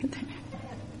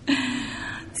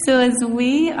So as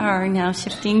we are now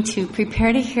shifting to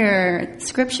prepare to hear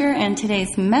Scripture and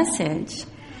today's message,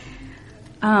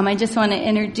 I just want to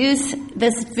introduce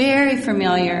this very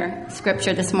familiar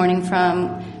Scripture this morning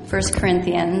from 1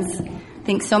 Corinthians. I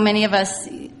think so many of us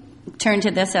turn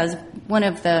to this as one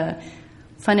of the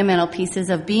fundamental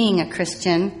pieces of being a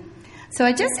Christian. So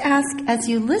I just ask, as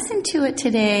you listen to it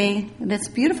today, this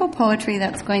beautiful poetry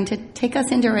that's going to take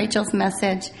us into Rachel's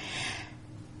message,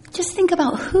 just think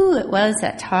about who it was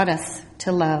that taught us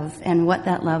to love and what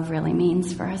that love really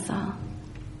means for us all.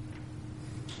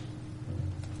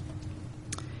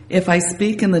 If I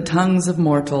speak in the tongues of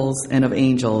mortals and of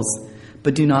angels,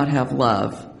 but do not have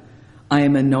love, I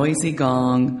am a noisy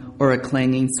gong or a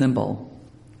clanging cymbal.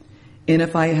 And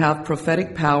if I have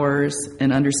prophetic powers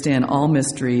and understand all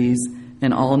mysteries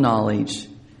and all knowledge,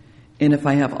 and if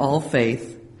I have all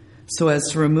faith, so as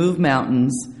to remove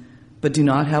mountains, but do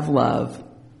not have love,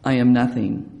 I am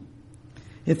nothing.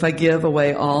 If I give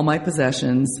away all my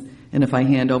possessions, and if I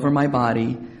hand over my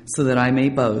body so that I may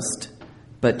boast,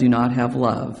 but do not have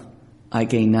love, I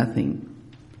gain nothing.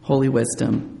 Holy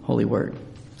wisdom, holy word.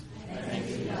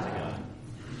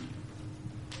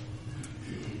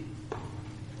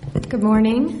 Good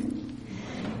morning.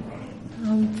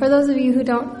 For those of you who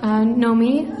don't know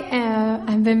me,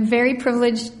 I've been very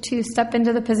privileged to step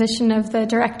into the position of the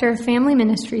Director of Family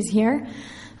Ministries here.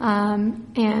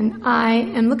 And I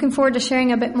am looking forward to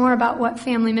sharing a bit more about what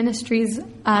family ministries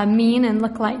mean and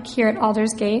look like here at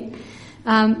Aldersgate.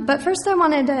 But first I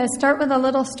wanted to start with a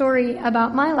little story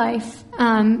about my life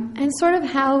and sort of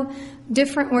how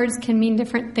different words can mean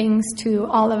different things to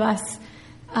all of us.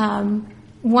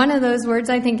 One of those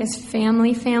words I think is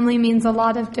family. Family means a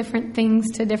lot of different things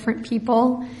to different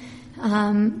people,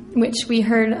 which we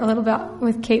heard a little bit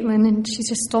with Caitlin, and she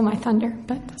just stole my thunder,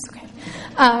 but that's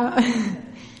okay.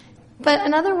 But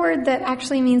another word that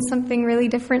actually means something really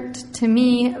different to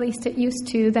me, at least it used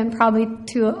to, than probably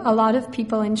to a lot of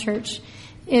people in church,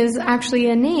 is actually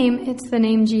a name. It's the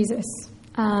name Jesus.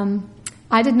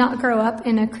 I did not grow up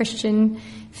in a Christian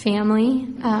family.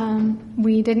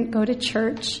 We didn't go to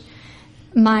church.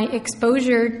 My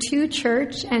exposure to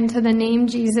church and to the name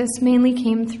Jesus mainly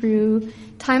came through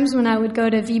times when I would go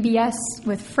to VBS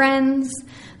with friends,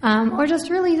 or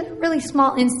just really, really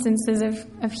small instances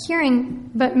of hearing.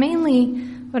 But mainly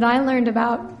what I learned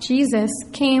about Jesus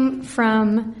came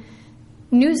from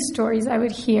news stories I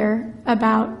would hear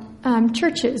about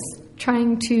churches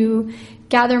trying to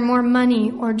gather more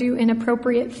money or do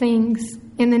inappropriate things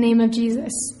in the name of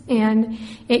Jesus. And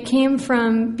it came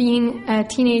from being a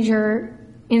teenager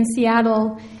in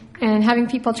Seattle and having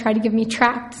people try to give me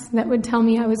tracts that would tell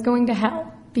me I was going to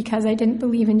hell because I didn't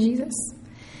believe in Jesus.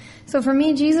 So for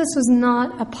me, Jesus was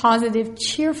not a positive,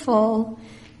 cheerful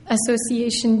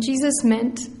association. Jesus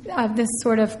meant this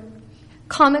sort of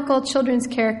comical children's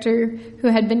character who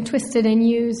had been twisted and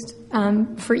used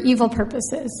for evil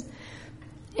purposes.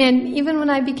 And even when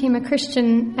I became a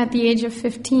Christian at the age of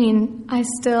 15, I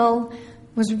still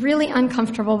was really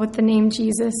uncomfortable with the name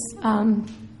Jesus.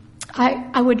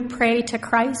 I would pray to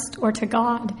Christ or to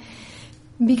God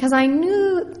because I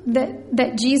knew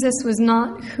that Jesus was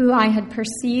not who I had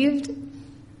perceived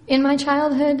in my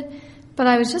childhood, but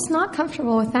I was just not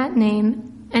comfortable with that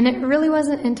name. And it really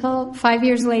wasn't until 5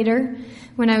 years later,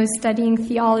 when I was studying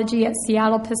theology at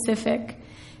Seattle Pacific,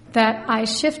 that I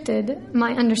shifted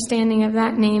my understanding of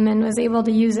that name and was able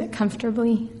to use it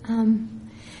comfortably. And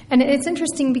it's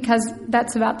interesting because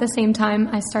that's about the same time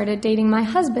I started dating my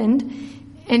husband.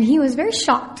 And he was very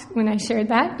shocked when I shared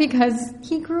that because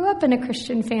he grew up in a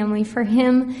Christian family. For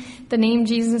him, the name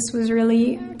Jesus was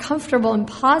really comfortable and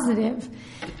positive.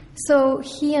 So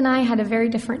he and I had a very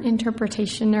different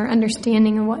interpretation or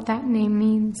understanding of what that name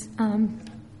means.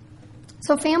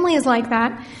 So family is like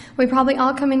that. We probably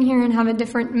all come in here and have a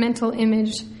different mental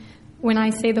image when I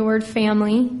say the word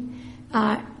family.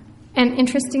 And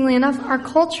interestingly enough, our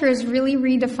culture is really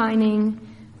redefining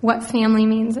what family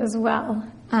means as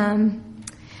well.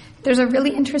 There's a really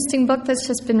interesting book that's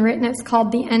just been written. It's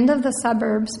called The End of the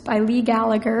Suburbs by Lee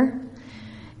Gallagher.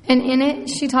 And in it,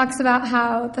 she talks about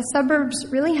how the suburbs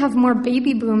really have more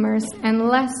baby boomers and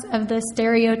less of the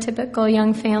stereotypical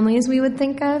young families we would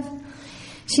think of.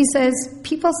 She says,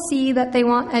 people see that they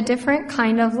want a different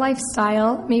kind of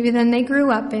lifestyle, maybe than they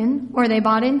grew up in or they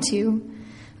bought into.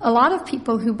 A lot of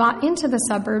people who bought into the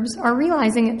suburbs are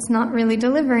realizing it's not really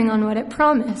delivering on what it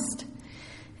promised.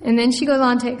 And then she goes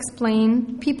on to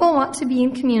explain, people want to be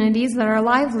in communities that are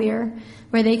livelier,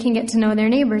 where they can get to know their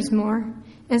neighbors more.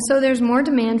 And so there's more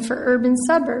demand for urban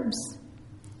suburbs.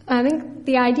 I think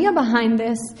the idea behind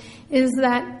this is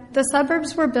that the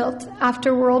suburbs were built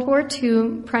after World War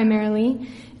II primarily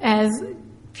as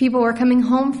people were coming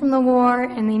home from the war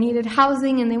and they needed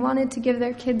housing and they wanted to give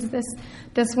their kids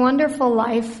this wonderful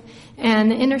life.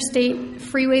 And the interstate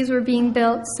freeways were being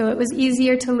built, so it was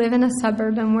easier to live in a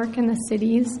suburb and work in the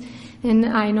cities. And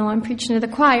I know I'm preaching to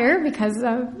the choir because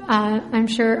I'm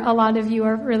sure a lot of you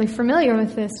are really familiar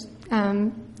with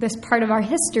this part of our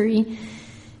history.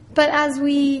 But as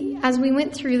we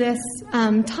went through this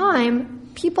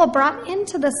time, people brought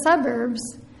into the suburbs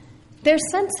their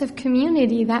sense of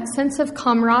community, that sense of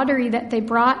camaraderie that they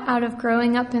brought out of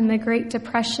growing up in the Great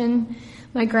Depression.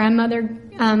 My grandmother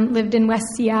lived in West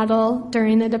Seattle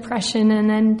during the Depression,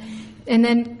 and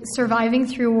then surviving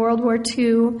through World War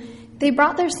II. They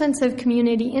brought their sense of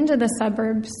community into the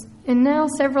suburbs. And now,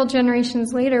 several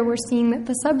generations later, we're seeing that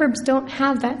the suburbs don't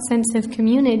have that sense of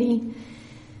community.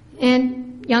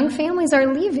 And young families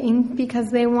are leaving because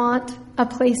they want a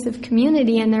place of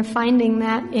community, and they're finding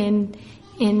that in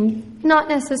not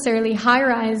necessarily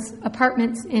high-rise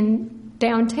apartments in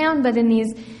downtown, but in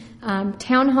these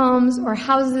townhomes or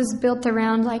houses built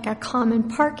around like a common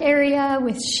park area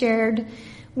with shared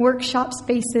workshop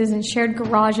spaces and shared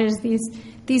garages, these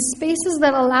spaces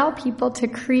that allow people to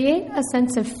create a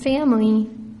sense of family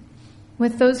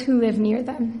with those who live near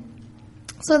them.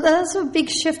 So that's a big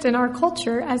shift in our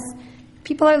culture as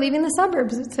people are leaving the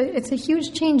suburbs. It's a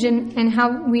huge change in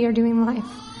how we are doing life.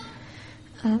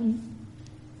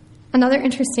 Another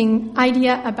interesting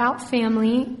idea about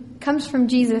family comes from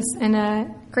Jesus in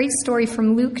a great story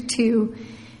from Luke 2.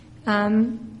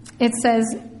 It says,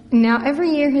 "Now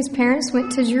every year his parents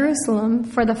went to Jerusalem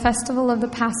for the festival of the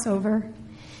Passover.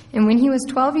 And when he was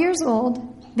 12 years old,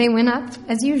 they went up,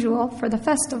 as usual, for the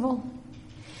festival.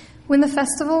 When the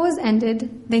festival was ended,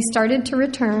 they started to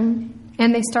return.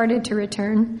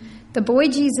 The boy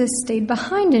Jesus stayed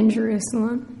behind in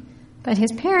Jerusalem, but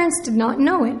his parents did not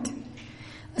know it.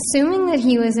 Assuming that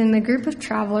he was in the group of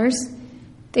travelers,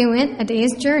 they went a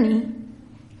day's journey.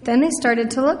 Then they started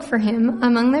to look for him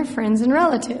among their friends and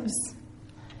relatives."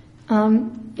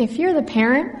 If you're the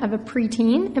parent of a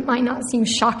preteen, it might not seem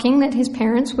shocking that his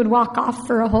parents would walk off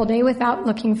for a whole day without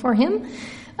looking for him.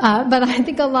 But I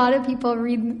think a lot of people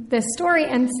read this story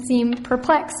and seem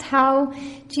perplexed how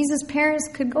Jesus' parents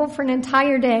could go for an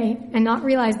entire day and not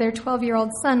realize their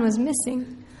 12-year-old son was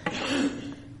missing.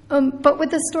 But what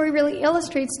this story really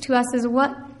illustrates to us is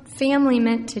what family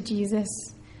meant to Jesus.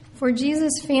 For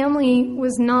Jesus, family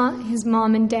was not his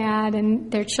mom and dad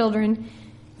and their children.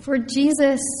 For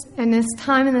Jesus, in this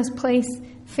time and this place,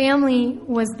 family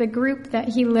was the group that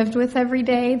he lived with every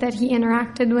day, that he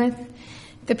interacted with,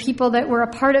 the people that were a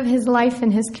part of his life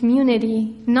and his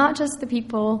community, not just the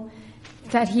people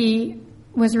that he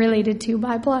was related to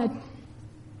by blood.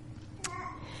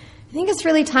 I think it's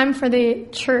really time for the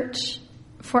church,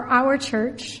 for our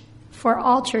church, for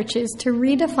all churches, to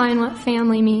redefine what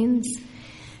family means.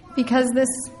 Because this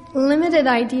limited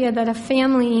idea that a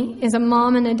family is a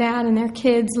mom and a dad and their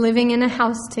kids living in a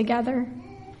house together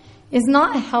is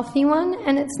not a healthy one,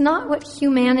 and it's not what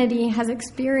humanity has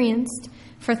experienced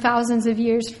for thousands of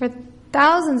years. For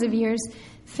thousands of years,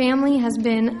 family has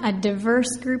been a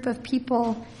diverse group of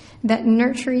people that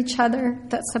nurture each other,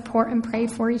 that support and pray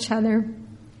for each other.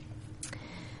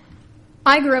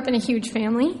 I grew up in a huge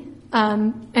family,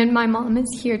 and my mom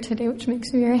is here today, which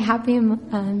makes me very happy.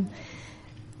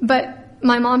 But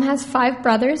my mom has 5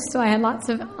 brothers, so I had lots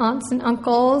of aunts and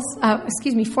uncles.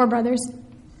 4 brothers.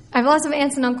 I have lots of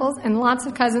aunts and uncles and lots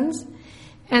of cousins.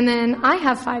 And then I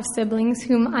have 5 siblings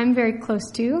whom I'm very close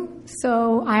to.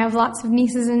 So I have lots of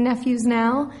nieces and nephews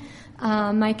now.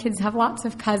 My kids have lots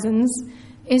of cousins.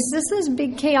 It's just this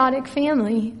big chaotic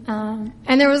family.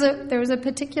 And there was a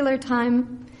particular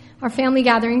time. Our family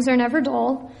gatherings are never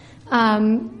dull,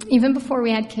 even before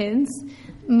we had kids.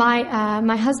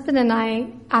 My husband and I,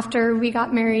 after we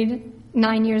got married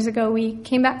 9 years ago, we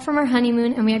came back from our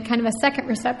honeymoon and we had kind of a second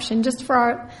reception just for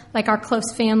our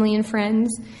close family and friends.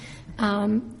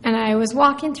 And I was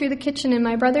walking through the kitchen in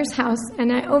my brother's house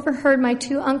and I overheard my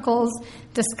 2 uncles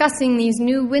discussing these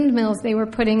new windmills they were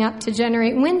putting up to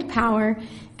generate wind power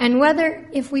and whether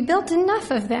if we built enough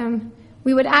of them,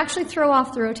 we would actually throw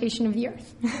off the rotation of the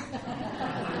earth.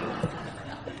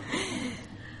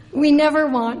 We never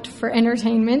want for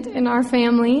entertainment in our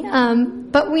family,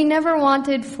 but we never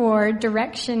wanted for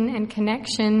direction and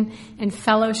connection and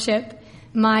fellowship.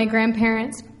 My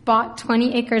grandparents bought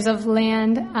 20 acres of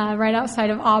land right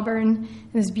outside of Auburn,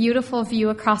 this beautiful view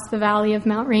across the valley of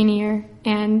Mount Rainier.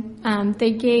 And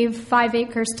they gave 5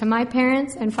 acres to my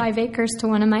parents and 5 acres to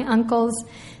one of my uncles.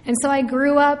 And so I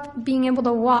grew up being able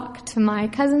to walk to my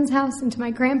cousin's house and to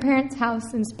my grandparents'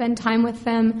 house and spend time with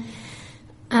them.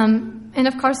 And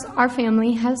of course, our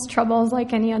family has troubles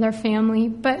like any other family,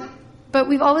 but But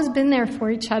we've always been there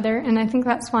for each other, and I think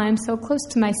that's why I'm so close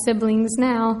to my siblings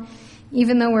now,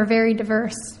 even though we're very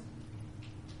diverse.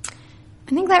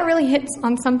 I think that really hits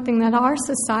on something that our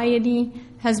society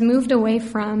has moved away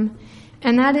from,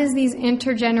 and that is these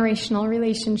intergenerational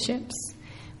relationships,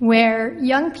 where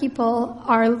young people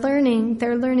are learning.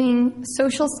 They're learning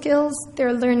social skills,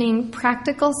 they're learning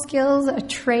practical skills, a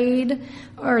trade,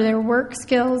 or their work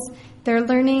skills. They're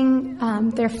learning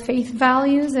their faith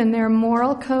values and their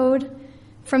moral code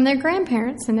from their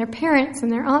grandparents and their parents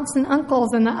and their aunts and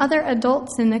uncles and the other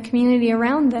adults in the community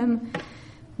around them.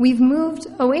 We've moved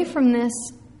away from this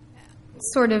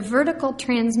sort of vertical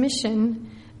transmission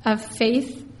of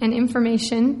faith and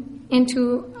information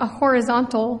into a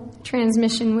horizontal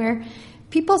transmission where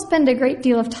people spend a great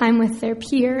deal of time with their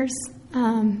peers.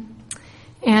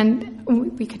 And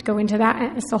we could go into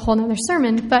that. It's a whole other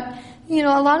sermon. But,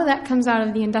 a lot of that comes out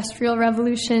of the Industrial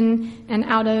Revolution and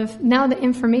out of now the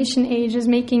information age is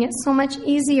making it so much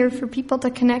easier for people to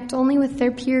connect only with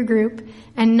their peer group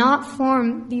and not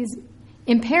form these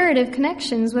imperative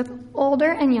connections with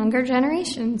older and younger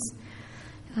generations.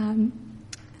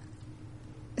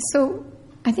 So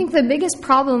I think the biggest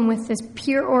problem with this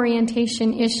peer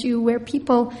orientation issue where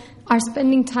people are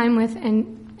spending time with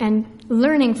and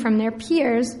learning from their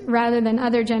peers rather than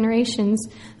other generations,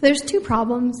 there's two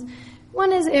problems.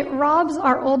 One is it robs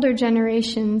our older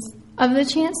generations of the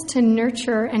chance to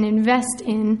nurture and invest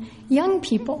in young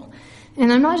people.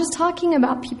 And I'm not just talking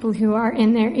about people who are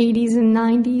in their 80s and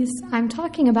 90s. I'm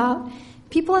talking about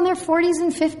people in their 40s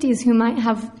and 50s who might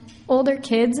have older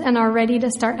kids and are ready to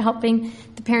start helping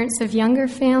the parents of younger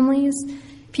families,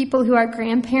 people who are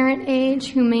grandparent age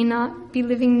who may not be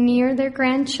living near their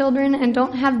grandchildren and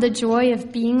don't have the joy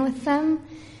of being with them,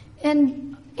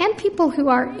 and people who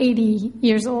are 80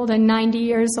 years old and 90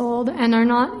 years old and are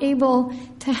not able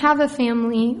to have a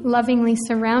family lovingly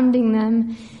surrounding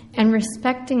them and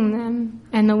respecting them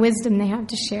and the wisdom they have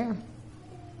to share.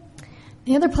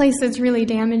 The other place that's really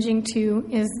damaging too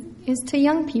is to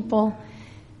young people.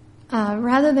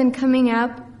 Rather than coming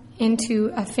up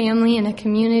into a family and a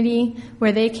community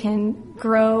where they can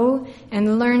grow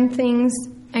and learn things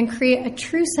and create a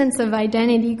true sense of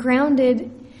identity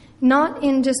grounded not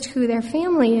in just who their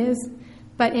family is,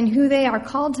 but in who they are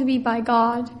called to be by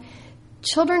God.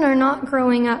 Children are not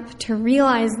growing up to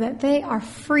realize that they are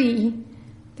free.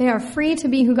 They are free to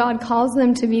be who God calls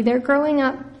them to be. They're growing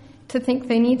up to think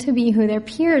they need to be who their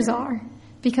peers are,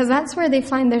 because that's where they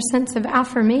find their sense of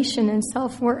affirmation and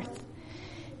self-worth.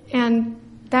 And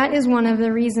that is one of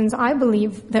the reasons I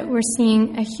believe that we're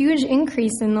seeing a huge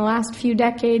increase in the last few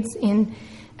decades in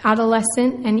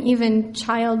adolescent and even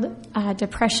child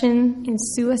depression and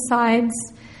suicides.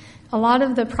 A lot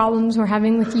of the problems we're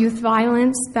having with youth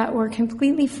violence that were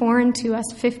completely foreign to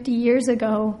us 50 years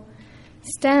ago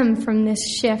stem from this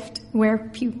shift where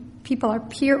people are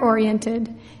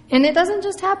peer-oriented. And it doesn't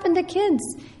just happen to kids.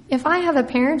 If I have a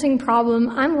parenting problem,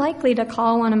 I'm likely to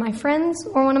call one of my friends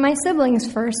or one of my siblings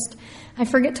first. I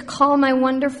forget to call my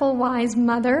wonderful, wise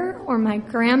mother or my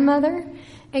grandmother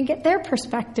and get their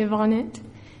perspective on it.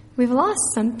 We've lost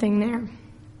something there.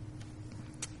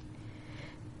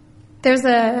 There's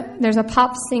a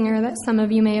pop singer that some of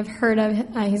you may have heard of.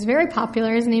 He's very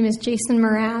popular. His name is Jason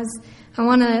Mraz. I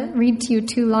want to read to you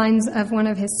 2 lines of one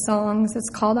of his songs. It's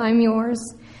called I'm Yours.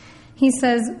 He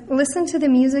says, "Listen to the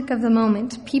music of the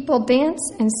moment. People dance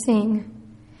and sing.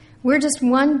 We're just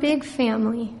one big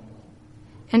family.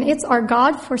 And it's our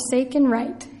God-forsaken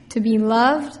right to be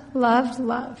loved, loved,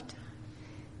 loved."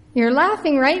 You're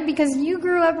laughing, right? Because you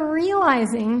grew up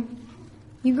realizing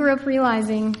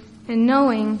and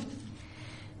knowing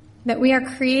that we are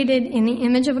created in the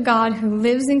image of God who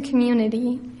lives in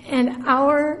community, and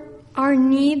our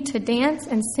need to dance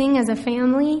and sing as a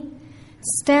family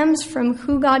stems from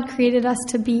who God created us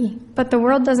to be. But the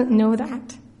world doesn't know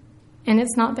that, and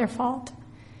it's not their fault.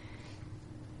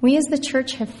 We as the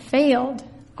church have failed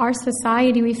our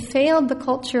society. We failed the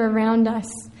culture around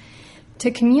us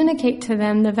to communicate to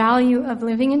them the value of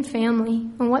living in family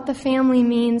and what the family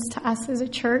means to us as a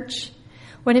church,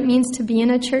 what it means to be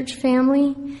in a church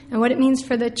family, and what it means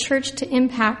for the church to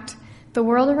impact the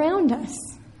world around us.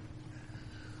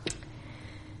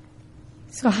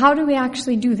 So how do we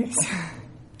actually do this?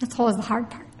 That's always the hard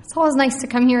part. It's always nice to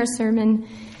come hear a sermon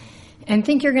and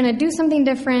think you're going to do something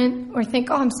different, or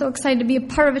think, oh, I'm so excited to be a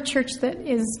part of a church that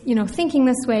is, thinking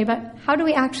this way. But how do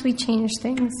we actually change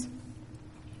things?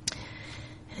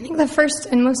 I think the first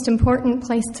and most important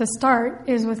place to start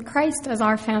is with Christ as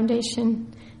our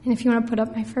foundation. And if you want to put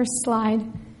up my first slide,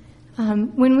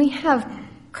 when we have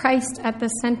Christ at the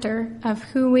center of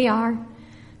who we are,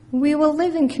 we will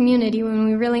live in community when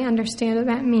we really understand what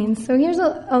that means. So here's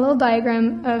a little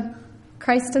diagram of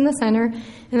Christ in the center,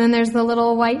 and then there's the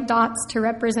little white dots to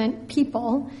represent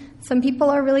people. Some people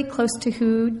are really close to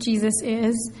who Jesus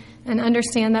is and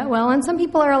understand that well, and some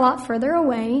people are a lot further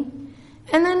away.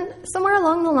 And then somewhere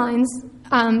along the lines,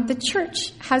 the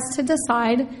church has to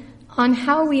decide on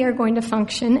how we are going to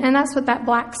function, and that's what that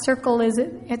black circle is.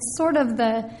 It's sort of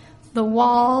the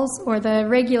walls or the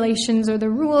regulations or the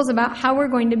rules about how we're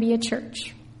going to be a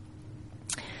church.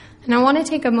 And I want to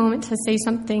take a moment to say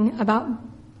something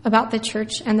about the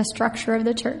church and the structure of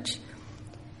the church.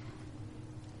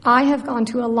 I have gone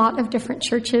to a lot of different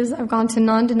churches. I've gone to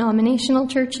non-denominational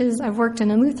churches. I've worked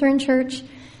in a Lutheran church.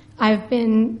 I've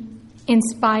been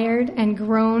inspired and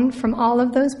grown from all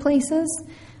of those places.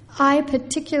 I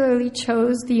particularly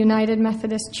chose the United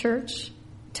Methodist Church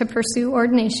to pursue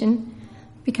ordination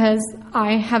because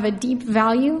I have a deep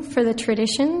value for the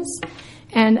traditions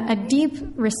and a deep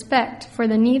respect for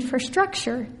the need for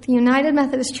structure. The United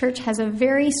Methodist Church has a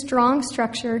very strong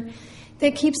structure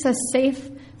that keeps us safe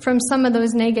from some of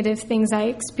those negative things I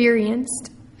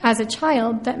experienced as a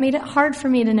child that made it hard for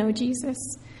me to know Jesus.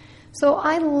 So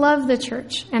I love the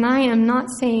church, and I am not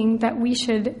saying that we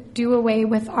should do away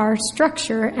with our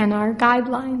structure and our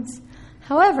guidelines.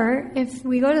 However, if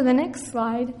we go to the next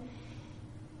slide,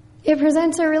 it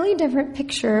presents a really different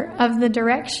picture of the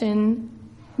direction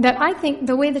that I think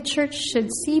the way the church should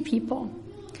see people.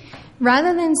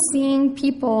 Rather than seeing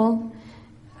people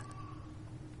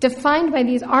defined by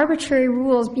these arbitrary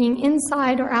rules being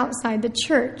inside or outside the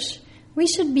church, we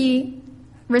should be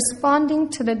responding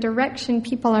to the direction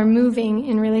people are moving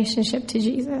in relationship to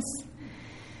Jesus.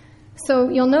 So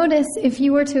you'll notice if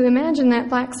you were to imagine that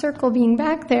black circle being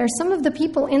back there, some of the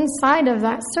people inside of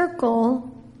that circle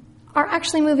are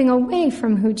actually moving away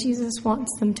from who Jesus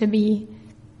wants them to be.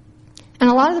 And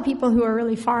a lot of the people who are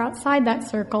really far outside that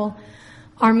circle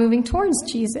are moving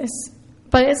towards Jesus.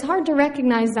 But it's hard to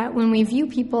recognize that when we view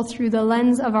people through the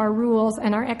lens of our rules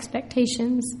and our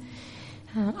expectations.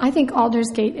 I think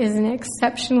Aldersgate is an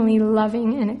exceptionally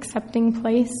loving and accepting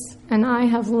place, and I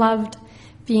have loved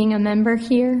being a member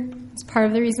here. It's part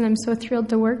of the reason I'm so thrilled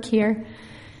to work here.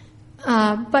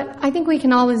 But I think we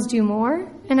can always do more,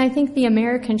 and I think the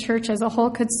American church as a whole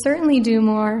could certainly do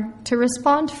more to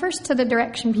respond first to the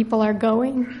direction people are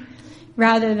going,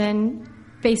 rather than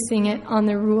basing it on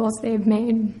the rules they've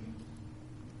made.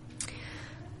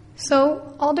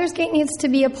 So Aldersgate needs to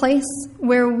be a place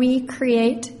where we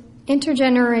create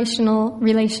intergenerational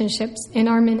relationships in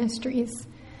our ministries.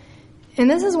 And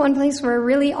this is one place where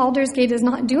really Aldersgate is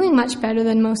not doing much better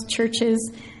than most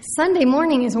churches. Sunday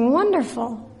morning is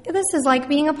wonderful. This is like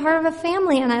being a part of a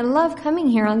family, and I love coming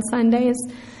here on Sundays.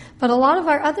 But a lot of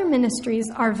our other ministries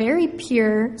are very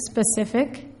peer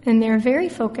specific, and they're very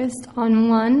focused on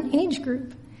one age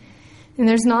group. And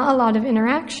there's not a lot of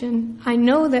interaction. I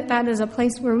know that that is a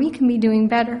place where we can be doing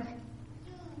better.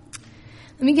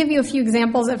 Let me give you a few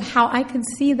examples of how I could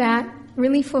see that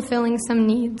really fulfilling some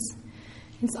needs.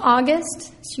 It's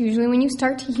August. It's usually when you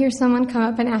start to hear someone come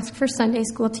up and ask for Sunday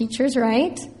school teachers,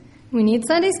 right? We need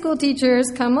Sunday school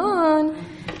teachers. Come on.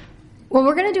 Well,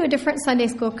 we're going to do a different Sunday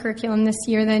school curriculum this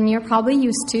year than you're probably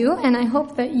used to, and I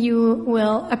hope that you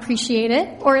will appreciate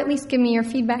it, or at least give me your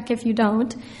feedback if you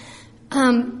don't.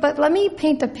 But let me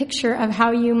paint a picture of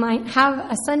how you might have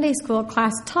a Sunday school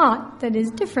class taught that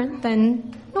is different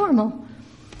than normal.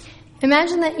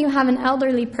 Imagine that you have an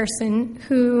elderly person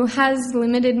who has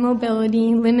limited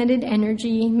mobility, limited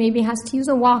energy, maybe has to use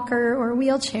a walker or a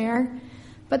wheelchair,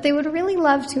 but they would really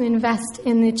love to invest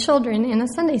in the children in a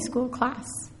Sunday school class.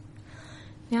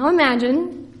 Now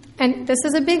imagine, and this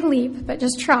is a big leap, but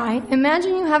just try,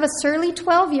 imagine you have a surly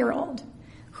 12-year-old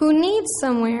who needs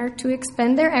somewhere to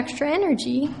expend their extra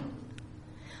energy.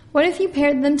 What if you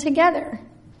paired them together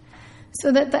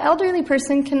so that the elderly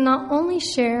person can not only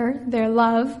share their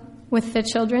love with the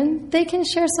children, they can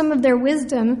share some of their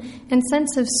wisdom and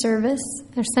sense of service,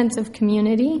 their sense of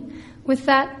community, with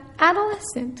that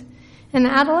adolescent. And the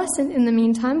adolescent, in the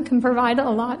meantime, can provide a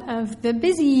lot of the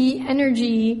busy,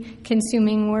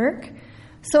 energy-consuming work.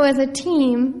 So as a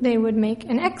team, they would make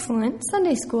an excellent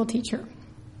Sunday school teacher.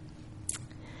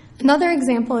 Another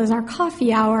example is our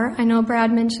coffee hour. I know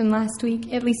Brad mentioned last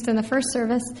week, at least in the first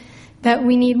service, that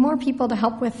we need more people to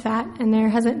help with that, and there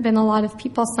hasn't been a lot of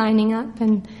people signing up.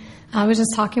 And I was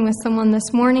just talking with someone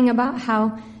this morning about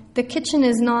how the kitchen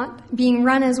is not being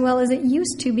run as well as it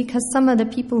used to because some of the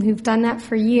people who've done that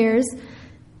for years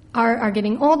are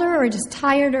getting older or just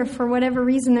tired, or for whatever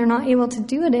reason they're not able to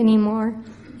do it anymore.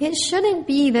 It shouldn't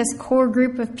be this core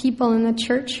group of people in the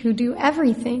church who do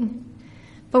everything.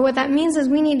 But what that means is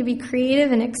we need to be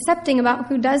creative and accepting about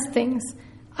who does things.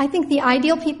 I think the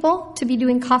ideal people to be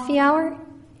doing coffee hour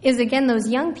is, again, those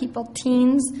young people,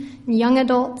 teens, young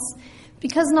adults,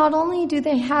 because not only do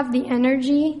they have the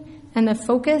energy and the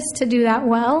focus to do that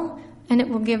well, and it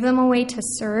will give them a way to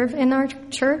serve in our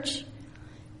church,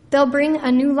 they'll bring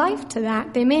a new life to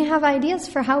that. They may have ideas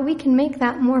for how we can make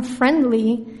that more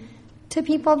friendly to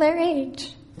people their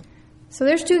age. So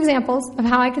there's 2 examples of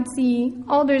how I could see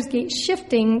Aldersgate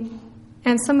shifting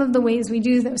and some of the ways we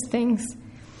do those things.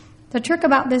 The trick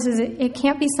about this is it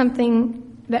can't be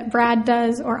something that Brad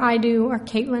does or I do or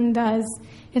Caitlin does.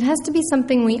 It has to be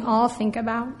something we all think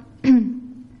about.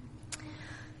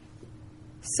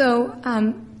 So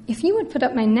if you would put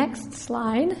up my next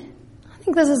slide, I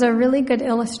think this is a really good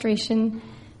illustration.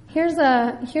 Here's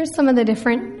some of the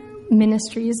different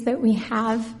ministries that we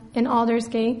have in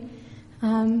Aldersgate.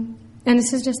 And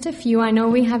this is just a few. I know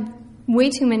we have way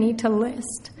too many to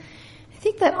list. I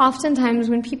think that oftentimes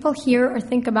when people hear or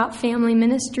think about family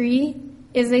ministry,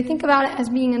 is they think about it as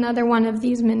being another one of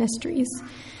these ministries.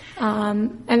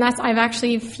 And I've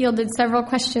actually fielded several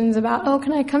questions about,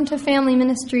 can I come to family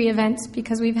ministry events?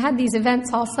 Because we've had these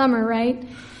events all summer, right?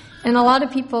 And a lot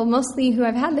of people, mostly who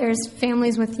I've had there, is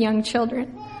families with young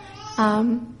children.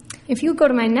 If you go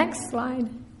to my next slide,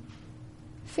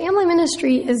 family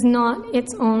ministry is not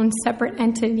its own separate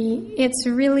entity. It's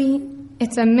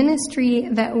a ministry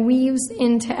that weaves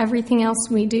into everything else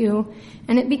we do,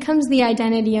 and it becomes the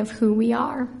identity of who we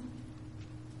are.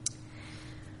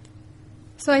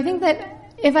 So I think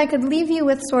that if I could leave you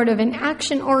with sort of an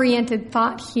action-oriented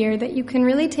thought here that you can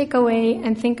really take away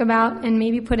and think about and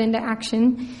maybe put into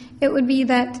action, it would be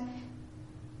that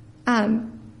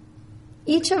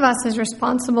each of us is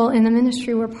responsible in the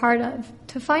ministry we're part of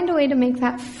to find a way to make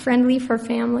that friendly for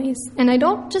families. And I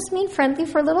don't just mean friendly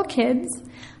for little kids.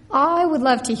 I would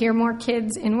love to hear more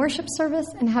kids in worship service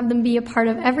and have them be a part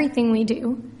of everything we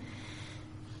do.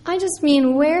 I just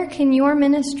mean, where can your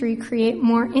ministry create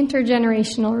more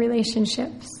intergenerational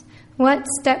relationships? What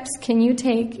steps can you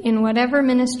take in whatever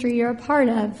ministry you're a part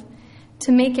of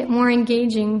to make it more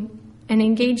engaging and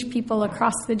engage people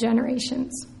across the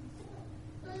generations?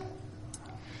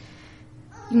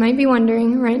 You might be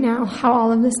wondering right now how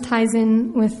all of this ties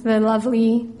in with the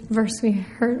lovely verses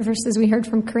we heard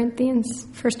from 1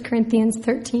 Corinthians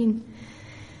 13.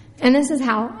 And this is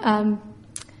how.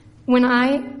 When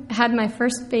I had my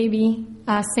first baby,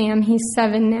 Sam, he's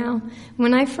 7 now.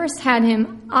 When I first had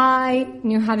him, I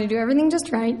knew how to do everything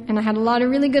just right, and I had a lot of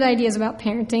really good ideas about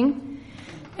parenting.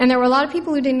 And there were a lot of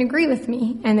people who didn't agree with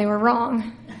me, and they were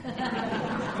wrong.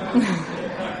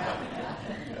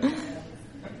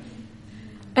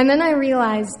 And then I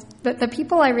realized that the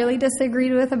people I really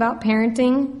disagreed with about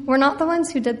parenting were not the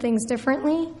ones who did things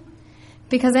differently,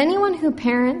 because anyone who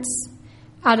parents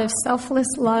out of selfless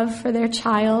love for their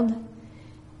child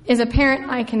is a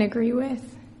parent I can agree with.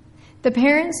 The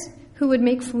parents who would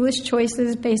make foolish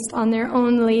choices based on their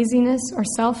own laziness or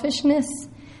selfishness,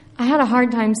 I had a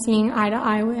hard time seeing eye to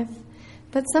eye with.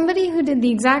 But somebody who did the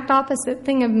exact opposite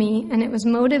thing of me, and it was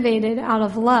motivated out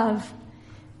of love,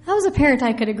 that was a parent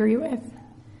I could agree with.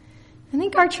 I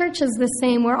think our church is the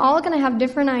same. We're all going to have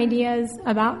different ideas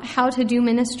about how to do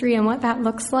ministry and what that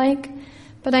looks like.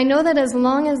 But I know that as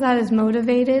long as that is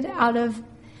motivated out of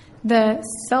the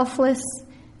selfless,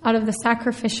 out of the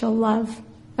sacrificial love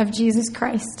of Jesus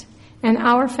Christ and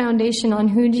our foundation on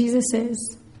who Jesus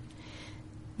is,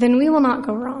 then we will not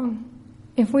go wrong.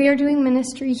 If we are doing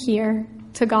ministry here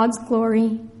to God's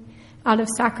glory, out of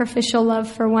sacrificial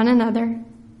love for one another,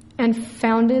 and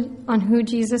founded on who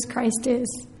Jesus Christ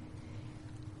is,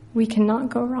 we cannot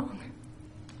go wrong.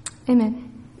 Amen.